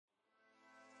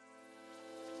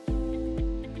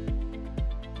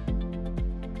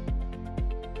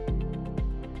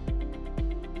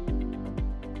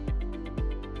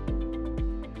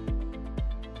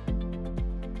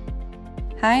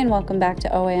Hi, and welcome back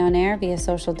to OA On Air via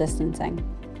social distancing.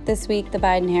 This week, the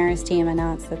Biden-Harris team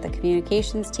announced that the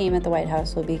communications team at the White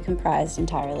House will be comprised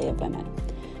entirely of women.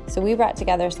 So we brought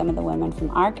together some of the women from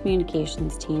our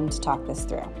communications team to talk this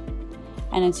through.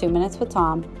 And in 2 Minutes with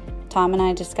Tom and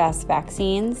I discuss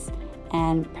vaccines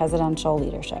and presidential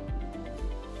leadership.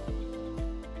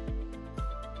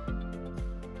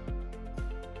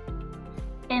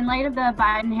 In light of the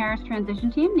Biden-Harris transition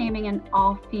team naming an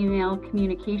all-female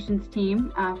communications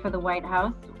team for the White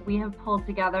House, we have pulled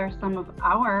together some of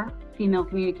our female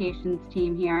communications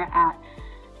team here at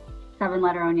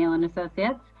 7-Letter O'Neill &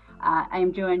 Associates. I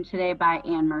am joined today by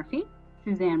Ann Murphy,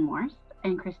 Suzanne Morse,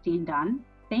 and Christine Dunn.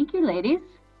 Thank you, ladies.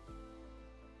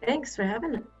 Thanks for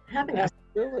having us.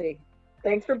 Absolutely.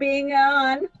 Thanks for being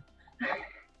on.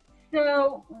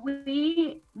 So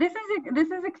this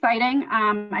is exciting.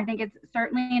 I think it's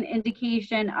certainly an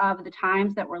indication of the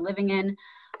times that we're living in,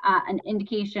 an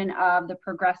indication of the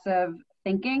progressive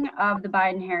thinking of the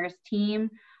Biden-Harris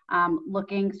team,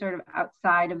 looking sort of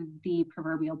outside of the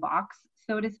proverbial box,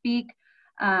 so to speak.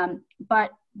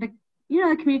 But the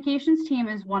communications team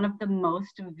is one of the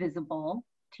most visible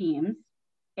teams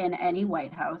in any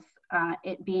White House.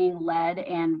 It being led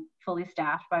and fully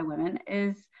staffed by women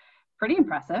is pretty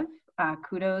impressive.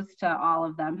 Kudos to all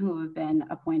of them who have been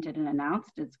appointed and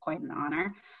announced. It's quite an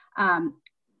honor.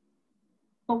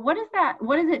 But what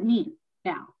does it mean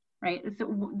now, right?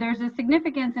 So there's a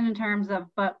significance in terms of,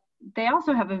 but they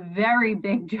also have a very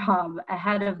big job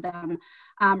ahead of them,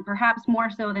 perhaps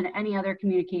more so than any other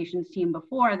communications team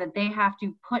before, that they have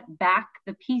to put back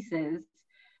the pieces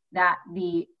that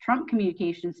the Trump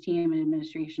communications team and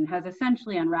administration has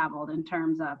essentially unraveled in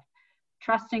terms of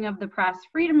trusting of the press,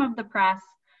 freedom of the press,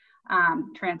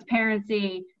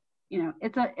 transparency.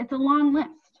 It's a long list.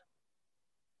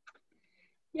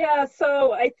 Yeah,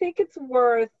 so I think it's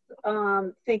worth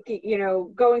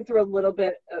thinking, going through a little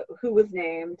bit who was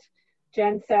named.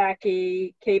 Jen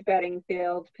Psaki, Kate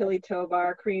Bedingfield, Pili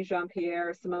Tovar, Karine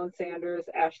Jean-Pierre, Simone Sanders,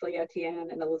 Ashley Etienne,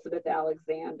 and Elizabeth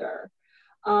Alexander.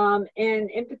 And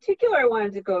in particular, I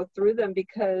wanted to go through them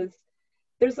because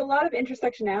there's a lot of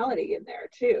intersectionality in there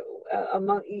too.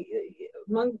 Among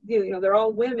they're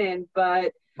all women,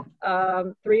 but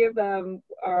 3 of them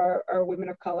are women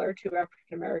of color, 2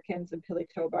 African Americans, and Pili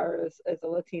Tovar is a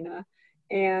Latina,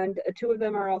 and 2 of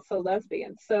them are also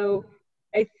lesbians. So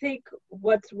I think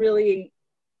what's really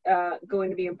going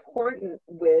to be important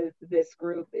with this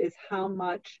group is how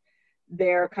much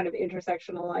their kind of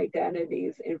intersectional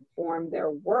identities inform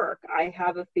their work. I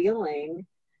have a feeling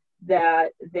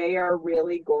that they are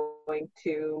really going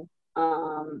to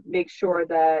make sure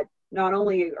that not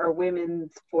only are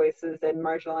women's voices and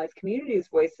marginalized communities'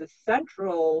 voices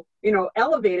central,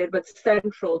 elevated, but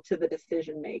central to the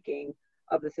decision making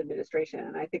of this administration.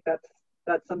 And I think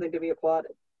that's something to be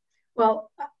applauded.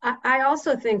 Well, I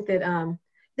also think that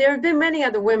there have been many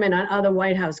other women on other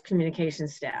White House communication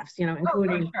staffs,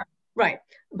 including, sure. Right.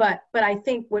 But I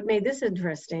think what made this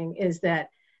interesting is that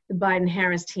the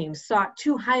Biden-Harris team sought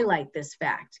to highlight this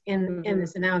fact in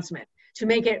this announcement, to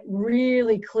make it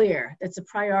really clear it's a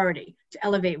priority to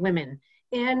elevate women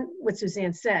and what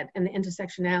Suzanne said, and the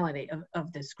intersectionality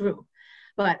of this group.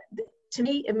 But to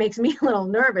me, it makes me a little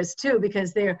nervous too,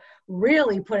 because they're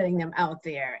really putting them out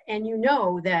there. And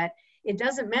that it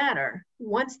doesn't matter.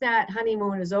 Once that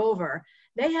honeymoon is over,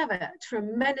 they have a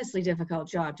tremendously difficult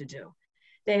job to do.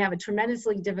 They have a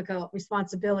tremendously difficult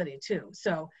responsibility too.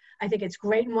 So I think it's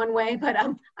great in one way, but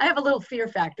I have a little fear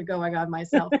factor going on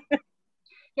myself.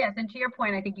 Yes, and to your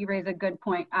point, I think you raise a good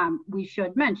point. We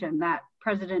should mention that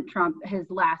President Trump, his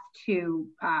last 2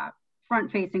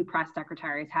 front-facing press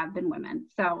secretaries have been women.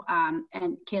 So,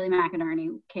 and Kayleigh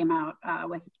McEnerney came out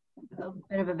with a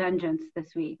bit of a vengeance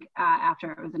this week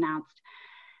after it was announced,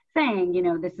 saying,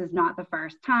 this is not the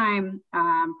first time,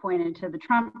 pointed to the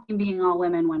Trump team being all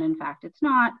women when in fact it's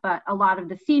not, but a lot of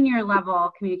the senior level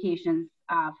communications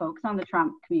folks on the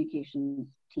Trump communications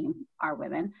team are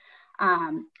women.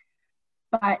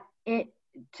 But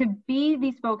to be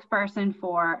the spokesperson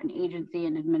for an agency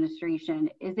and administration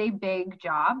is a big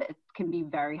job. It can be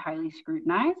very highly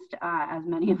scrutinized, as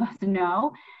many of us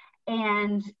know.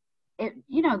 And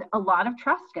a lot of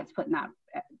trust gets put in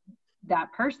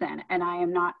that person. And I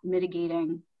am not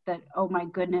mitigating that, oh my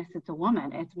goodness, it's a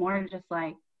woman. It's more just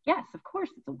like, yes, of course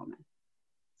it's a woman.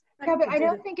 Yeah, but I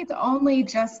don't think it's only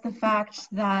just the fact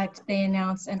that they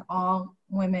announced an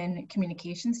all-women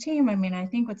communications team. I mean, I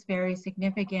think what's very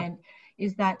significant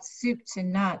is that soup to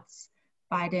nuts,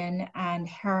 Biden and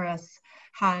Harris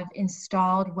have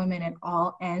installed women at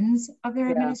all ends of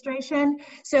their administration.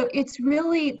 So it's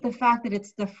really the fact that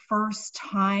it's the first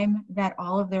time that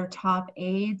all of their top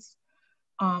aides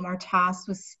are tasked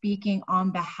with speaking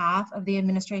on behalf of the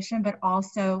administration, but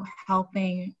also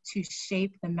helping to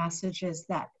shape the messages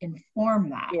that inform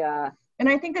that. Yeah. And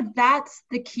I think that that's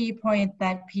the key point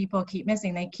that people keep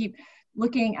missing. They keep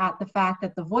looking at the fact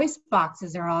that the voice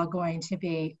boxes are all going to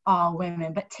be all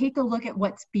women, but take a look at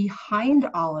what's behind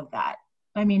all of that.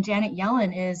 I mean, Janet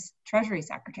Yellen is Treasury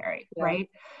Secretary, right?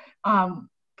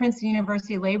 Princeton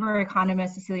University labor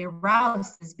economist Cecilia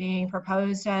Rouse is being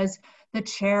proposed as the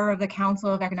chair of the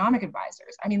Council of Economic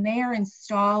Advisors. I mean, they are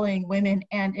installing women,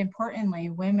 and importantly,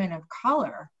 women of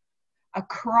color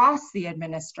across the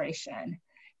administration,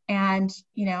 and,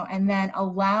 you know, and then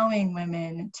allowing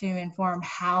women to inform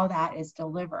how that is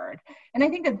delivered. And I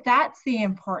think that that's the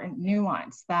important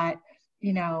nuance that,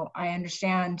 you know, I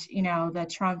understand, you know, the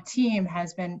Trump team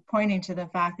has been pointing to the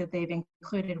fact that they've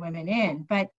included women in,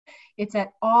 but it's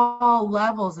at all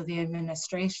levels of the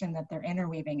administration that they're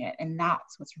interweaving it. And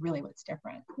that's what's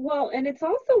different. Well, and it's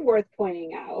also worth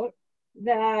pointing out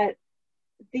that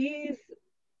these,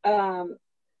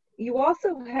 you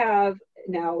also have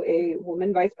now a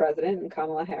woman vice president in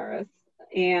Kamala Harris,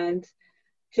 and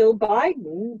Jill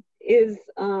Biden is,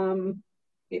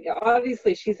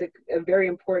 obviously she's a very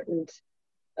important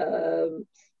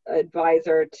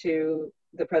advisor to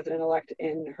the president-elect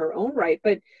in her own right,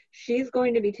 but she's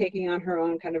going to be taking on her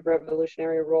own kind of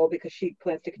revolutionary role because she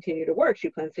plans to continue to work. She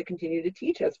plans to continue to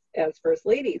teach as First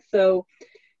Lady. So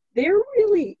there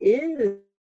really is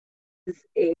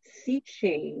a sea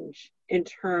change in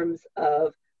terms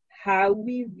of how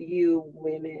we view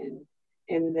women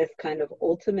in this kind of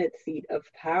ultimate seat of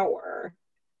power.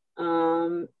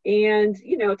 And,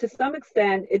 you know, to some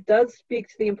extent, it does speak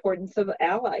to the importance of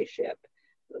allyship.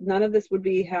 None of this would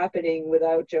be happening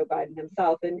without Joe Biden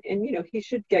himself. And you know, he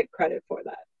should get credit for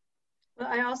that. Well,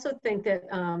 I also think that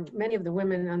many of the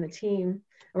women on the team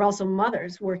are also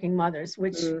mothers, working mothers,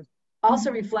 which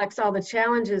also reflects all the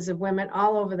challenges of women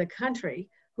all over the country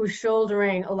who's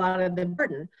shouldering a lot of the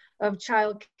burden of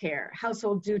childcare,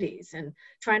 household duties, and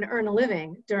trying to earn a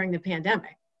living during the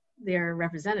pandemic. They're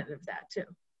representative of that too.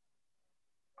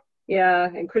 Yeah,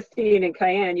 and Christine and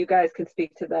Cayenne, you guys can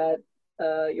speak to that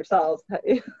yourselves.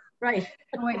 Right.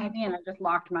 Oh, wait, I just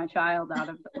locked my child out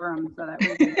of the room so that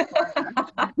we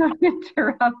can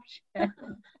interruption.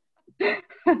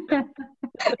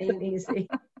 Ain't easy.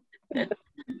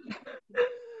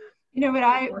 You know,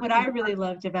 what I really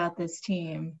loved about this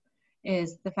team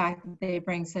is the fact that they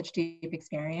bring such deep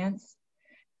experience.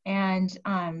 And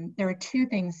there were two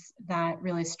things that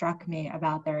really struck me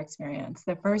about their experience.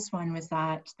 The first one was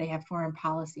that they have foreign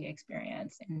policy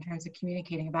experience in terms of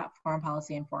communicating about foreign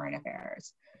policy and foreign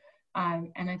affairs.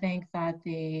 And I think that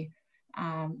the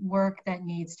work that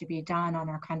needs to be done on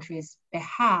our country's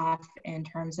behalf in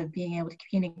terms of being able to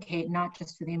communicate not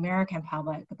just to the American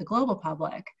public, but the global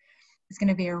public is going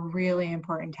to be a really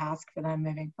important task for them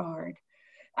moving forward.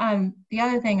 The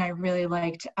other thing I really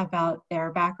liked about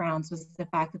their backgrounds was the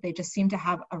fact that they just seem to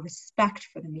have a respect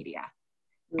for the media.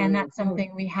 And that's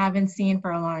something we haven't seen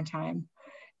for a long time.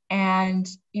 And,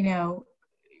 you know,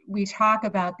 we talk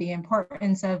about the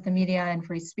importance of the media and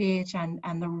free speech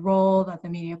and the role that the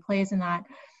media plays in that,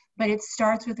 but it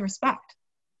starts with respect.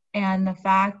 And the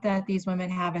fact that these women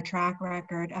have a track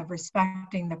record of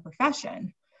respecting the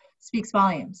profession speaks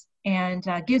volumes and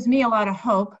gives me a lot of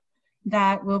hope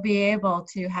that we'll be able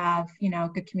to have, you know,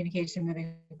 good communication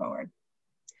moving forward.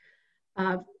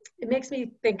 It makes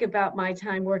me think about my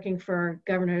time working for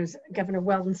Governor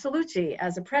Weldon Cellucci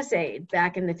as a press aide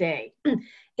back in the day,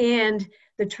 and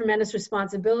the tremendous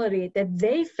responsibility that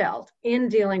they felt in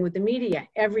dealing with the media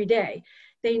every day.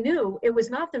 They knew it was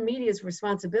not the media's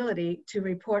responsibility to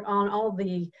report on all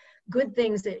the good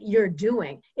things that you're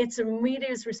doing. It's the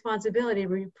media's responsibility to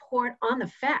report on the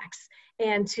facts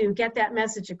and to get that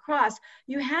message across.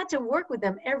 You had to work with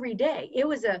them every day. It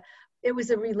was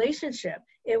a relationship.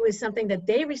 It was something that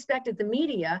they respected the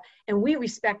media and we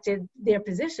respected their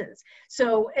positions.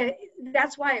 So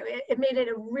that's why it made it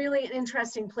a really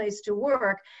interesting place to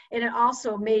work. And it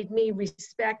also made me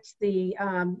respect the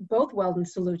both Weldon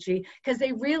Cellucci, because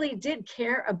they really did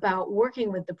care about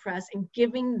working with the press and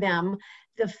giving them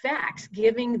the facts,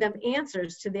 giving them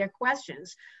answers to their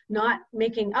questions, not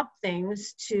making up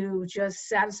things to just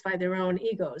satisfy their own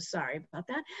egos. Sorry about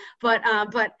that.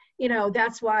 But you know,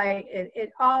 that's why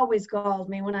it always galled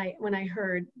me when I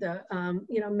heard the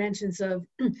you know, mentions of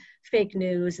fake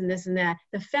news and this and that.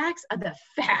 The facts are the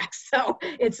facts. So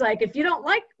it's like, if you don't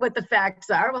like what the facts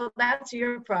are, well, that's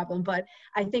your problem. But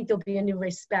I think there'll be a new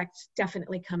respect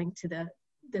definitely coming to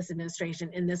this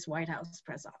administration in this White House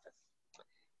press office.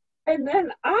 And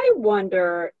then I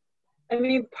wonder, I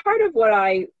mean, part of what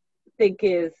I think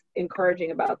is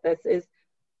encouraging about this is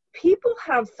people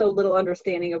have so little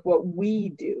understanding of what we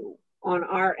do on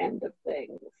our end of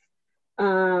things.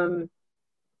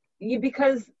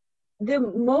 Because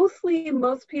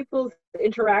most people's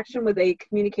interaction with a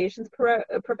communications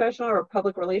professional or a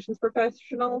public relations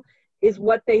professional is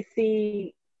what they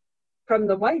see from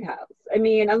the White House. I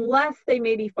mean, unless they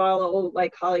maybe follow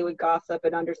like Hollywood gossip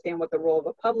and understand what the role of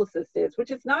a publicist is,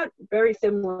 which is not very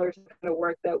similar to the kind of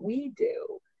work that we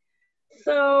do.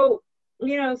 So,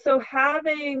 so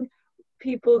having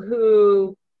people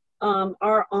who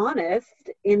are honest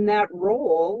in that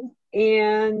role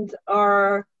and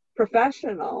are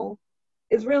professional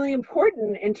is really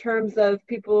important in terms of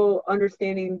people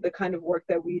understanding the kind of work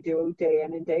that we do day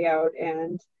in and day out,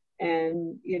 and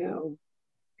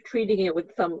treating it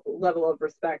with some level of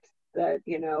respect that,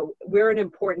 we're an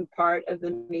important part of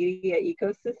the media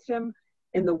ecosystem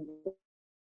in the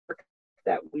work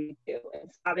that we do.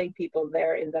 And having people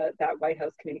there in that White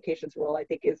House communications role, I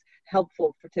think, is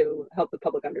helpful to help the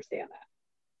public understand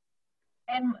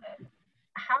that. And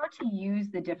how to use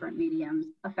the different mediums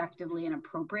effectively and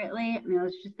appropriately. I mean,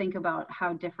 let's just think about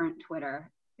how different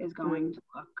Twitter is going to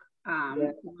look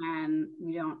when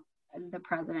the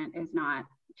president is not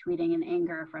tweeting in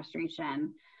anger or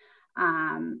frustration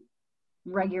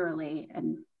regularly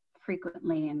and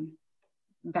frequently and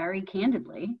very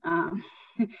candidly.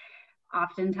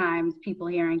 Oftentimes people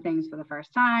hearing things for the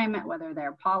first time, whether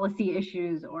they're policy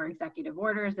issues or executive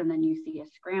orders, and then you see a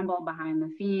scramble behind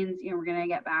the scenes. We're going to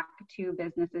get back to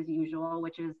business as usual,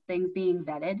 which is things being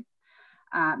vetted,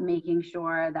 making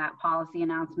sure that policy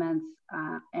announcements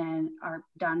and are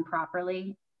done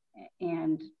properly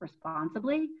and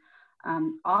responsibly.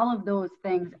 All of those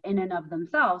things in and of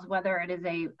themselves, whether it is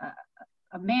a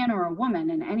man or a woman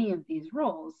in any of these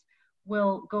roles,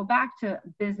 will go back to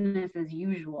business as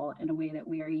usual in a way that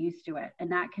we are used to it.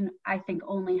 And that can, I think,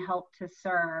 only help to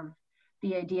serve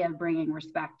the idea of bringing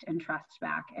respect and trust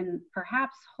back, and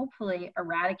perhaps hopefully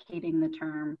eradicating the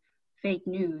term fake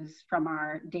news from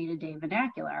our day-to-day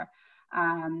vernacular.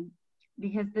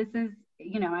 Because this is,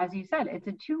 as you said, it's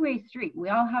a two-way street. We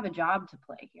all have a job to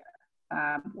play here.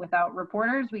 Without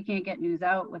reporters, we can't get news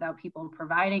out. Without people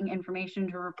providing information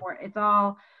to report,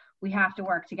 we have to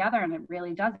work together, and it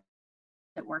really does.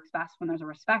 It works best when there's a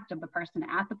respect of the person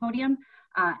at the podium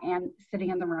and sitting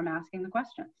in the room asking the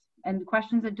questions, and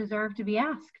questions that deserve to be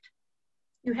asked.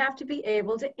 You have to be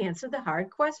able to answer the hard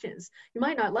questions. You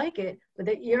might not like it, but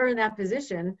that you're in that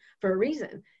position for a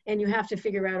reason, and you have to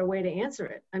figure out a way to answer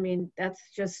it. I mean, that's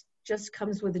just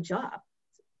comes with the job.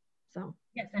 So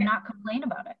yes, and not complain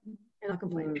about it. And not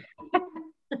complain.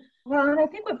 Well, and I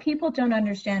think what people don't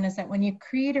understand is that when you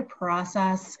create a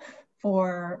process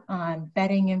for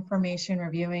vetting information,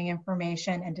 reviewing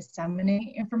information, and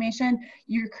disseminating information,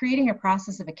 you're creating a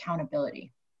process of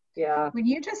accountability. Yeah. When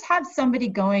you just have somebody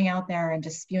going out there and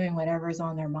just spewing whatever's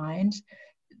on their mind,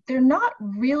 they're not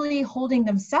really holding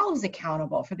themselves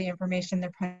accountable for the information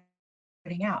they're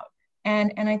putting out.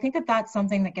 And I think that that's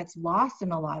something that gets lost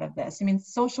in a lot of this. I mean,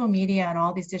 social media and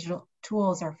all these digital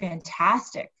tools are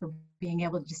fantastic for being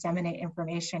able to disseminate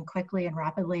information quickly and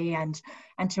rapidly and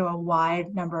to a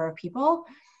wide number of people.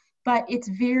 But it's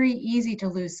very easy to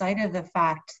lose sight of the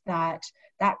fact that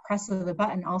that press of the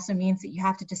button also means that you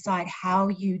have to decide how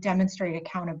you demonstrate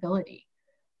accountability.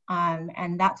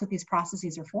 And that's what these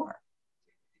processes are for.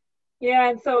 Yeah,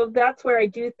 and so that's where I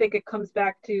do think it comes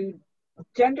back to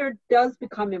gender does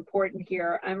become important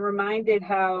here. I'm reminded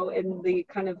how in the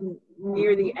kind of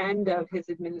near the end of his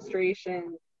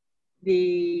administration,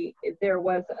 there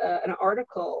was an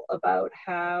article about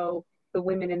how the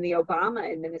women in the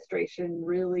Obama administration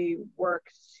really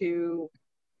worked to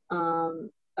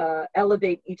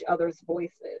elevate each other's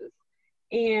voices.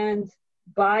 And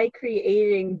by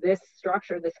creating this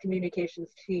structure, this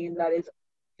communications team that is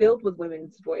filled with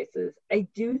women's voices, I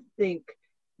do think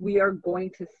we are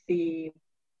going to see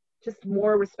just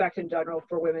more respect in general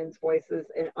for women's voices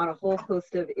and on a whole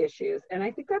host of issues. And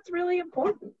I think that's really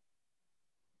important.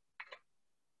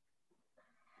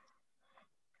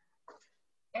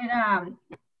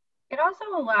 It also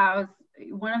allows,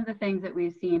 one of the things that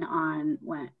we've seen on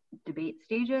debate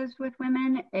stages with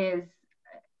women is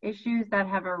issues that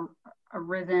have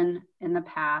arisen in the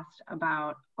past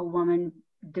about a woman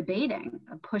debating,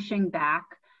 pushing back,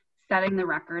 setting the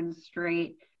record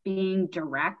straight, being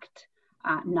direct,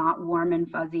 not warm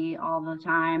and fuzzy all the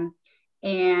time.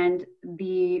 And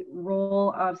the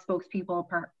role of spokespeople,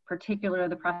 particularly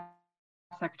the press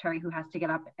secretary who has to get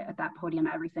up at that podium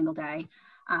every single day.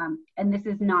 And this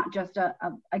is not just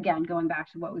again, going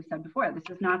back to what we've said before, this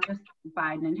is not just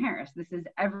Biden and Harris. This is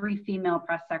every female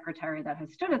press secretary that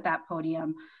has stood at that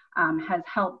podium has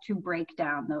helped to break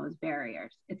down those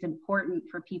barriers. It's important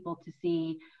for people to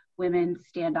see women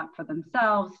stand up for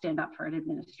themselves, stand up for an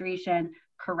administration,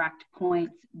 correct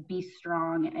points, be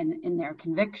strong in their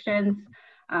convictions,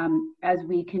 as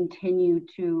we continue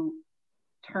to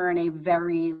turn a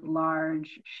very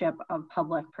large ship of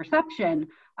public perception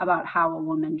about how a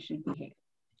woman should behave.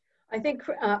 I think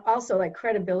also, like,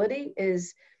 credibility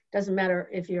doesn't matter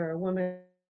if you're a woman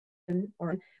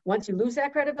or once you lose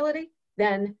that credibility,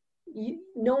 then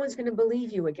no one's going to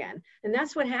believe you again. And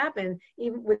that's what happened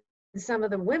even with some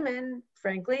of the women,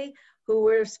 frankly, who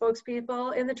were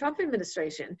spokespeople in the Trump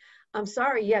administration. I'm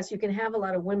sorry, yes, you can have a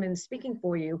lot of women speaking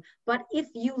for you, but if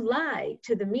you lie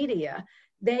to the media,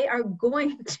 they are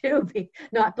going to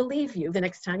not believe you the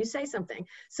next time you say something.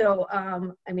 So,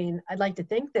 I mean, I'd like to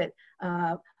think that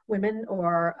women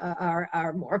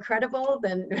are more credible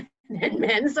than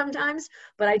men sometimes,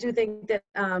 but I do think that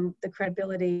the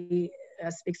credibility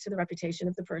speaks to the reputation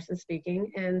of the person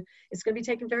speaking, and it's going to be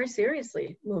taken very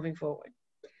seriously moving forward.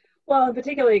 Well, and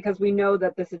particularly because we know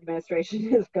that this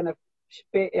administration is going to,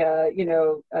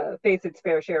 face its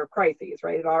fair share of crises,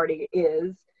 right? It already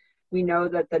is. We know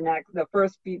that the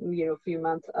first few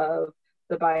months of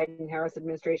the Biden-Harris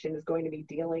administration is going to be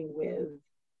dealing with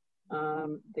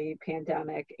the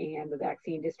pandemic and the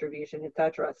vaccine distribution, et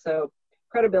cetera. So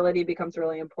credibility becomes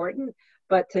really important.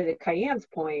 But to Kayan's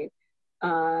point,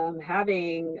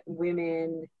 having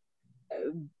women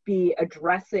be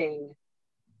addressing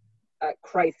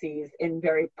crises in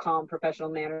very calm professional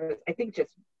manners, I think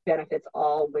just benefits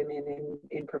all women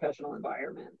in professional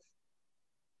environments.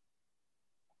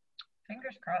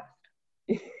 Fingers crossed.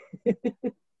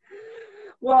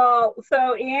 Well,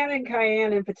 so Anne and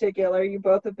Kayan in particular, you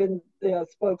both have been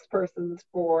spokespersons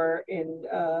for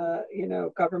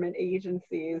government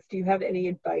agencies. Do you have any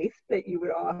advice that you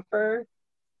would offer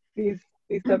these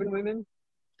 7 women?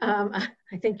 I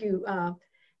think you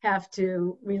have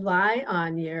to rely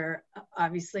on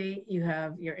obviously you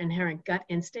have your inherent gut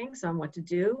instincts on what to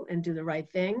do and do the right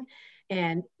thing.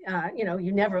 And,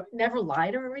 you never lie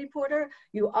to a reporter.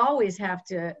 You always have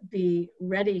to be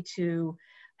ready to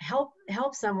help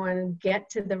someone get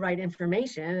to the right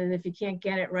information. And if you can't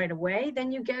get it right away,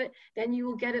 then you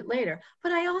will get it later.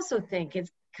 But I also think it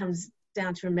comes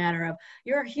down to a matter of,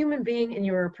 you're a human being and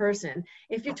you're a person.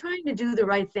 If you're trying to do the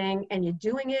right thing and you're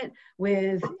doing it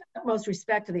with utmost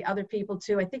respect to the other people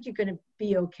too, I think you're going to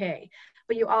be okay.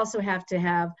 But you also have to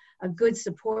have a good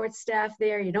support staff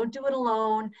there. You don't do it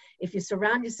alone. If you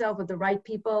surround yourself with the right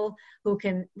people who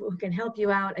can help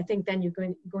you out, I think then you're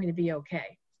going to be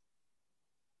okay.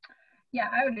 Yeah,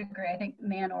 I would agree. I think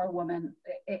man or woman,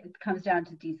 it comes down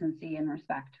to decency and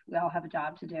respect. We all have a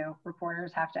job to do.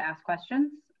 Reporters have to ask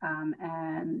questions,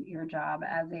 and your job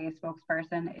as a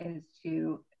spokesperson is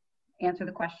to answer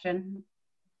the question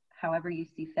however you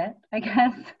see fit, I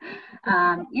guess.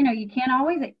 You can't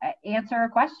always answer a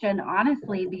question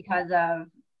honestly because of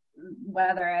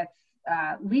whether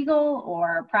it's legal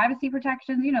or privacy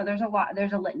protections. There's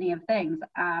a litany of things.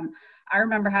 I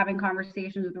remember having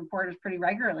conversations with reporters pretty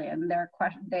regularly, and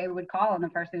they would call, and the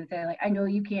first thing they would say, like, I know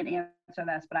you can't answer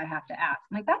this, but I have to ask.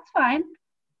 I'm like, that's fine.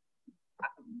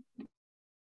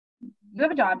 You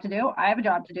have a job to do. I have a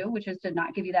job to do, which is to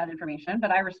not give you that information,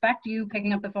 but I respect you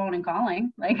picking up the phone and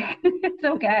calling. Like, it's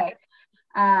okay.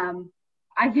 I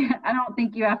don't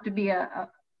think you have to be a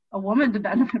woman to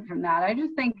benefit from that. I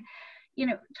just think,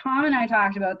 Tom and I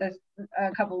talked about this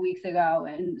a couple of weeks ago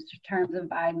in terms of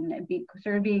Biden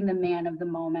being the man of the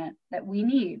moment that we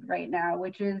need right now,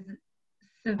 which is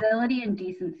civility and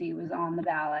decency was on the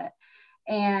ballot.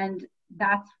 And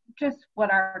that's just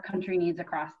what our country needs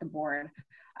across the board.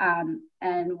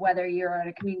 And whether you're in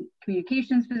a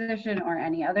communications position or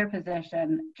any other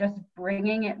position, just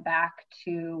bringing it back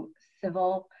to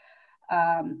civil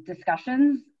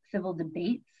discussions, civil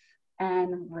debates,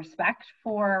 and respect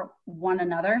for one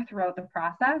another throughout the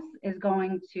process is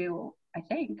going to, I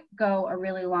think, go a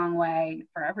really long way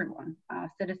for everyone,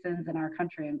 citizens in our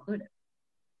country included.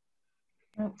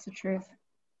 That's the truth.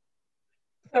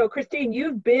 So Christine,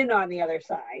 you've been on the other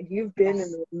side. You've been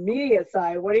in the media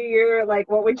side. What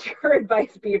would your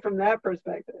advice be from that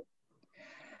perspective?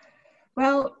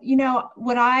 Well,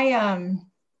 what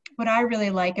I really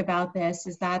like about this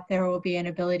is that there will be an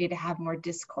ability to have more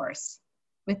discourse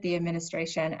with the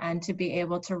administration and to be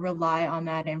able to rely on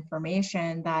that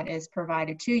information that is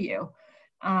provided to you.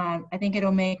 I think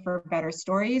it'll make for better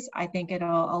stories. I think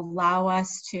it'll allow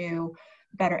us to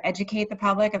better educate the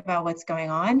public about what's going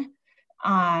on.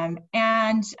 I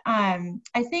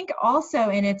think also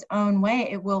in its own way,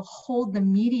 it will hold the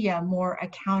media more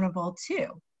accountable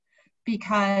too,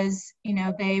 because, you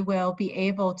know, they will be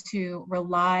able to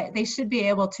they should be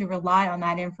able to rely on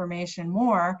that information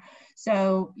more.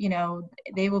 So, you know,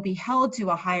 they will be held to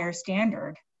a higher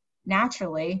standard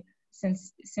naturally,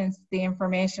 since the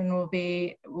information will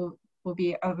be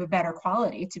of a better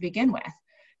quality to begin with.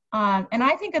 And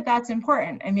I think that that's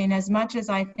important. I mean, as much as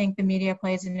I think the media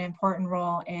plays an important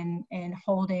role in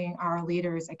holding our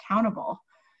leaders accountable,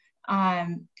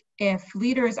 if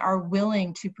leaders are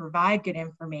willing to provide good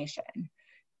information,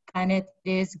 then it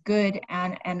is good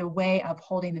and a way of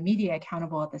holding the media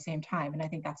accountable at the same time. And I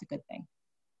think that's a good thing.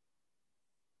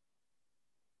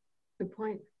 Good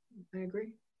point. I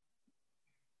agree.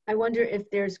 I wonder if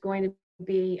there's going to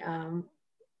be,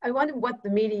 I wonder what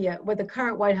the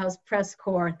current White House press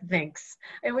corps thinks.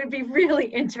 It would be really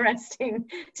interesting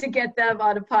to get them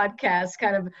on a podcast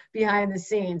kind of behind the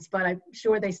scenes, but I'm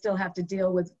sure they still have to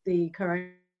deal with the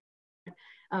current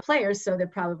players, so they're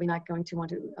probably not going to want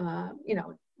to,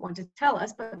 want to tell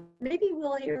us, but maybe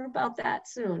we'll hear about that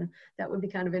soon. That would be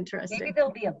kind of interesting. Maybe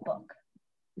there'll be a book.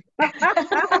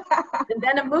 And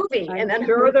then a movie. I'm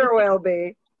sure there will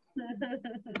be.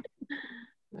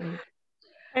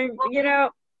 And, you know,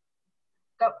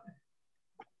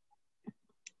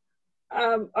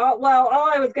 all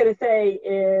I was going to say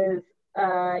is,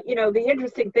 you know, the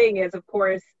interesting thing is, of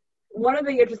course, one of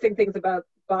the interesting things about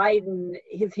Biden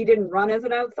is he didn't run as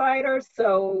an outsider.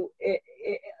 So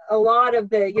a lot of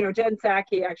the, you know, Jen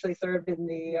Psaki actually served in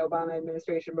the Obama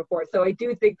administration before. So I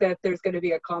do think that there's going to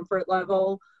be a comfort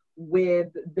level with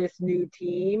this new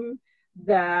team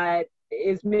that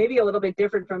is maybe a little bit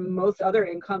different from most other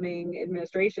incoming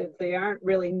administrations. They aren't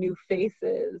really new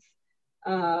faces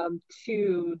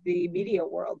to the media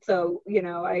world. So, you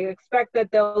know, I expect that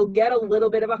they'll get a little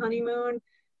bit of a honeymoon.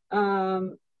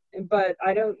 But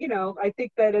I don't, you know, I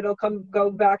think that it'll go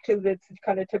back to this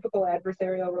kind of typical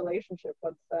adversarial relationship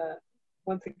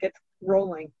once it gets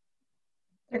rolling.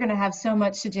 They're going to have so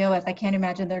much to deal with. I can't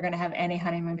imagine they're going to have any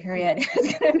honeymoon period.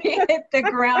 It's going to be hit the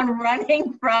ground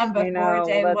running from before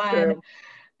day one. True.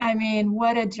 I mean,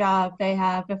 what a job they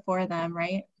have before them,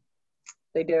 right?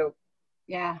 They do.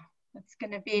 Yeah, it's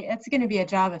going to be a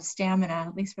job of stamina,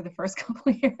 at least for the first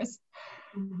couple of years.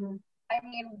 Mm-hmm. I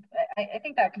mean, I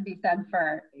think that can be said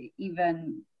for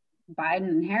even Biden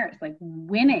and Harris, like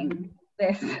winning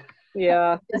this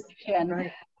election.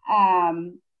 Right.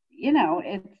 You know,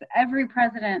 it's every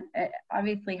president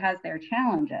obviously has their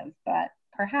challenges, but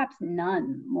perhaps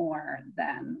none more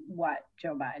than what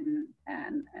Joe Biden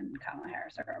and Kamala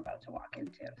Harris are about to walk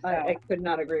into. So, I could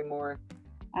not agree more.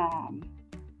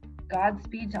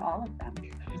 Godspeed to all of them.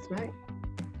 That's right.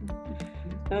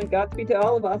 And Godspeed to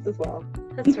all of us as well.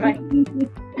 That's right.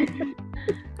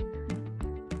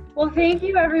 Well, thank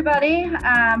you, everybody.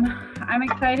 I'm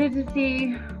excited to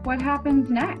see what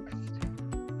happens next.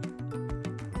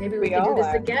 Maybe we can do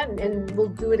this again, and we'll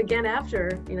do it again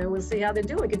after. You know, we'll see how they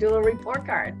do. We could do a little report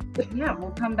card. Yeah, we'll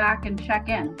come back and check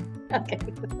in. Okay.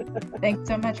 Thanks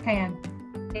so much, Kyan.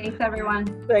 Thanks, everyone.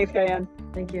 Thanks, Kyan.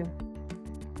 Thank you.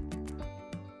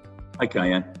 Hi,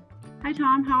 Kyan. Hi,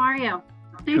 Tom. How are you?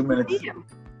 Nice 2 minutes. To see you.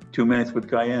 2 minutes with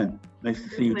Kyan. Nice to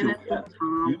see you too.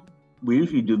 Tom. We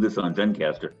usually do this on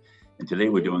Zencastr, and today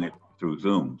we're doing it through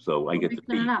Zoom, so I get to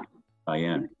see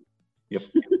Kyan. Yep.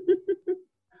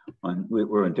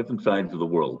 We're on different sides of the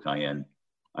world, Kyan,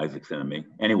 Isaacson and me.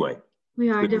 Anyway, we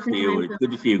are different. It's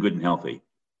good to see you good and healthy.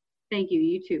 Thank you.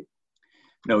 You too.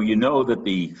 Now, you know that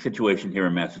the situation here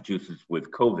in Massachusetts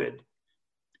with COVID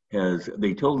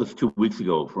they told us 2 weeks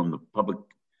ago from the public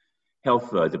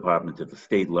health department at the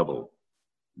state level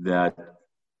that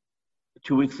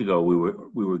 2 weeks ago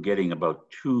we were getting about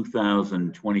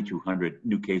 2,200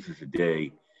 new cases a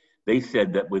day. They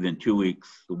said that within 2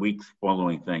 weeks, the weeks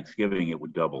following Thanksgiving, it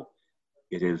would double.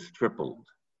 It has tripled.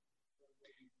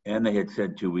 And they had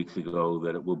said 2 weeks ago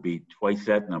that it will be twice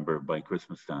that number by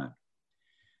Christmas time.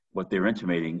 What they're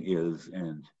intimating is,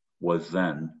 and was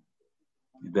then,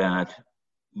 that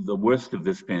the worst of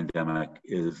this pandemic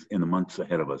is in the months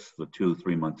ahead of us, the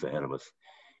 2-3 months ahead of us.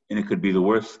 And it could be the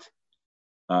worst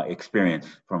experience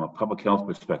from a public health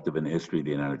perspective in the history of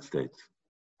the United States.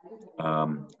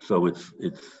 So it's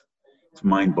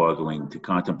mind-boggling to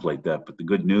contemplate that. But the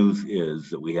good news is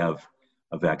that we have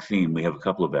a vaccine. We have a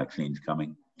couple of vaccines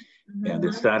coming, and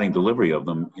they're starting delivery of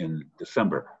them in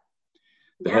December.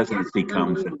 The hesitancy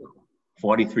comes at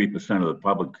 43% of the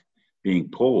public being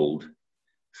polled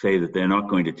say that they're not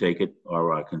going to take it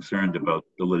or are concerned about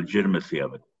the legitimacy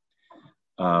of it.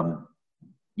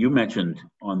 You mentioned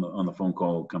on the phone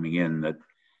call coming in that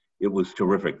it was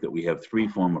terrific that we have 3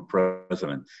 former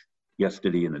presidents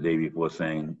yesterday and the day before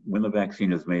saying when the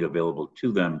vaccine is made available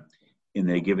to them in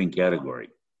their giving category,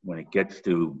 when it gets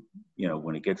to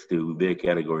their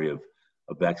category of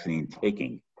vaccine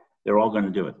taking, they're all going to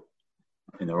do it,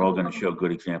 and they're all going to show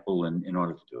good example in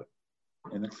order to do it,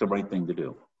 and that's the right thing to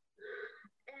do.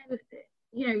 And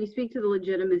you speak to the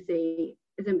legitimacy.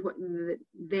 It's important that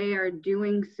they are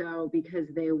doing so because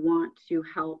they want to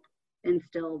help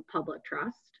instill public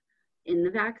trust in the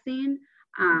vaccine.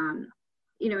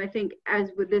 I think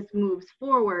as with this moves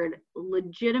forward,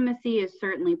 legitimacy is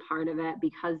certainly part of it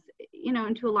because,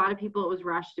 and to a lot of people it was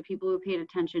rushed. To people who paid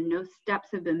attention, no steps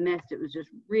have been missed. It was just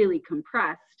really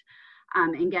compressed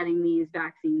in getting these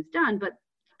vaccines done. But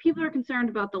people are concerned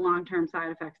about the long-term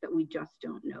side effects that we just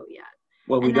don't know yet.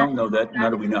 Well, we don't know that,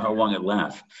 nor do we know how long it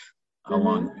lasts, how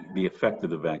long the effect of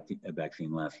the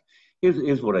vaccine lasts.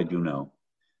 Here's what I do know,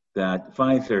 that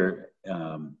Pfizer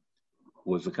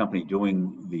was the company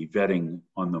doing the vetting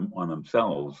on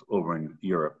themselves over in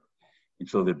Europe, and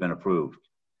so they've been approved.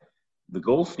 The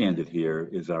gold standard here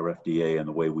is our FDA and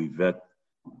the way we vet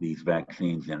these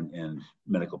vaccines and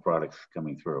medical products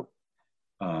coming through.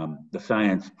 The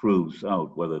science proves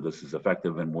out whether this is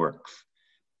effective and works,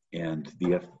 and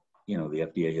the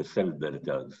FDA has said that it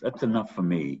does. That's enough for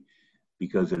me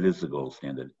because it is the gold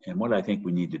standard. And what I think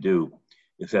we need to do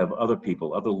is have other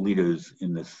people, other leaders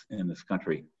in this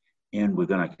country and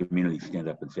within our community stand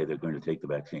up and say they're going to take the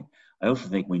vaccine. I also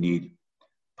think we need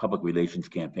public relations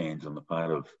campaigns on the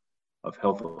part of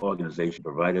health organization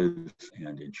providers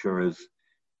and insurers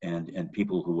and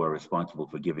people who are responsible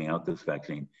for giving out this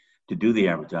vaccine to do the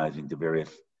advertising to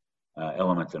various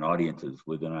elements and audiences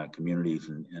within our communities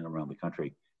and around the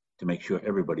country to make sure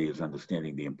everybody is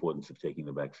understanding the importance of taking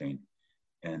the vaccine.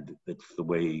 And that's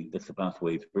the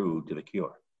pathway through to the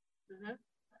cure. Mm-hmm.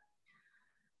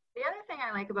 The other thing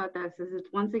I like about this is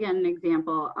it's once again an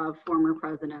example of former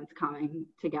presidents coming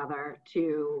together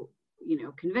to,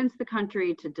 convince the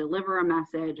country to deliver a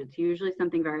message. It's usually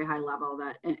something very high level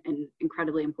and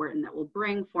incredibly important that will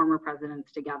bring former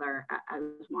presidents together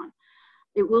as one.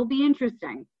 It will be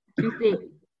interesting to see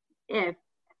if,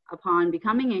 upon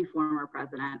becoming a former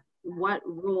president, what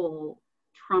role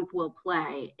Trump will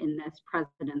play in this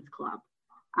president's club.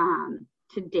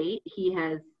 To date, he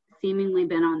has seemingly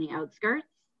been on the outskirts.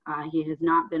 He has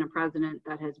not been a president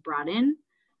that has brought in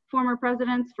former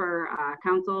presidents for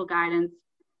counsel guidance.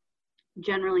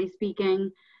 Generally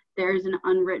speaking, there's an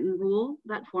unwritten rule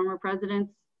that former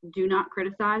presidents do not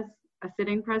criticize a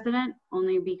sitting president,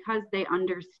 only because they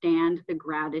understand the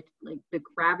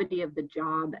gravity of the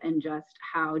job and just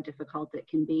how difficult it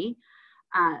can be.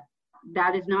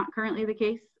 That is not currently the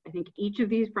case. I think each of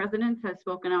these presidents has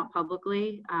spoken out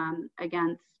publicly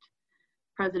against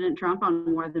President Trump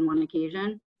on more than one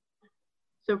occasion.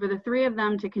 So for the 3 of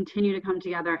them to continue to come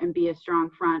together and be a strong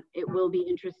front, it will be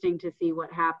interesting to see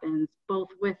what happens both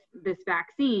with this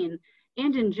vaccine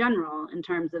and in general in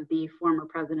terms of the former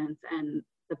presidents and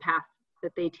the path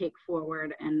that they take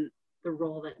forward and the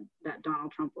role that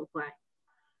Donald Trump will play.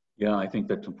 Yeah, I think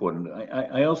that's important.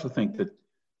 I also think that,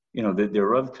 that there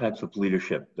are other types of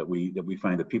leadership that we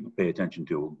find that people pay attention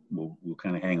to, will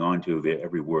kind of hang on to their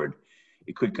every word.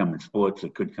 It could come in sports,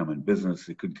 it could come in business,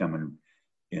 it could come in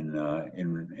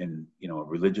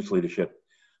religious leadership.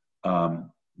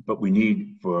 But we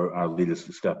need for our leaders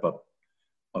to step up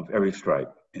of every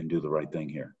stripe and do the right thing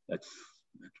here. That's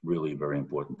really very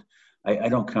important. I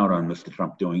don't count on Mr.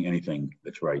 Trump doing anything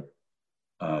that's right,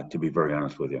 to be very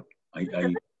honest with you.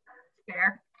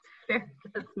 Fair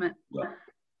assessment. Yeah.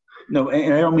 No,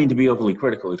 and I don't mean to be overly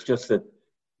critical. It's just that,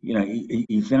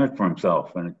 he's in it for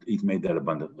himself, and he's made that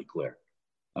abundantly clear.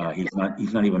 He's not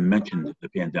even mentioned the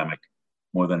pandemic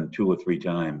more than 2 or 3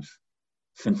 times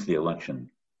since the election.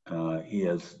 He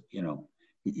has,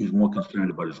 he's more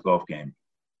concerned about his golf game.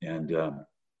 And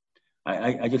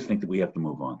I just think that we have to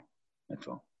move on. That's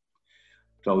all.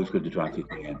 It's always good to talk to you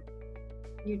again.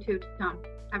 You too, Tom.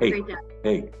 Have a great day.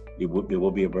 Hey, there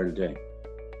will be a brighter day.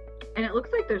 And it looks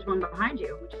like there's one behind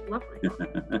you, which is lovely.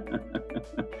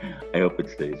 I hope it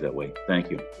stays that way.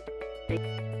 Thank you.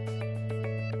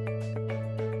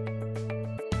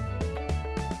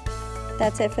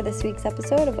 That's it for this week's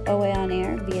episode of OA On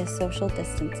Air via social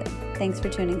distancing. Thanks for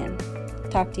tuning in.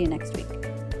 Talk to you next week.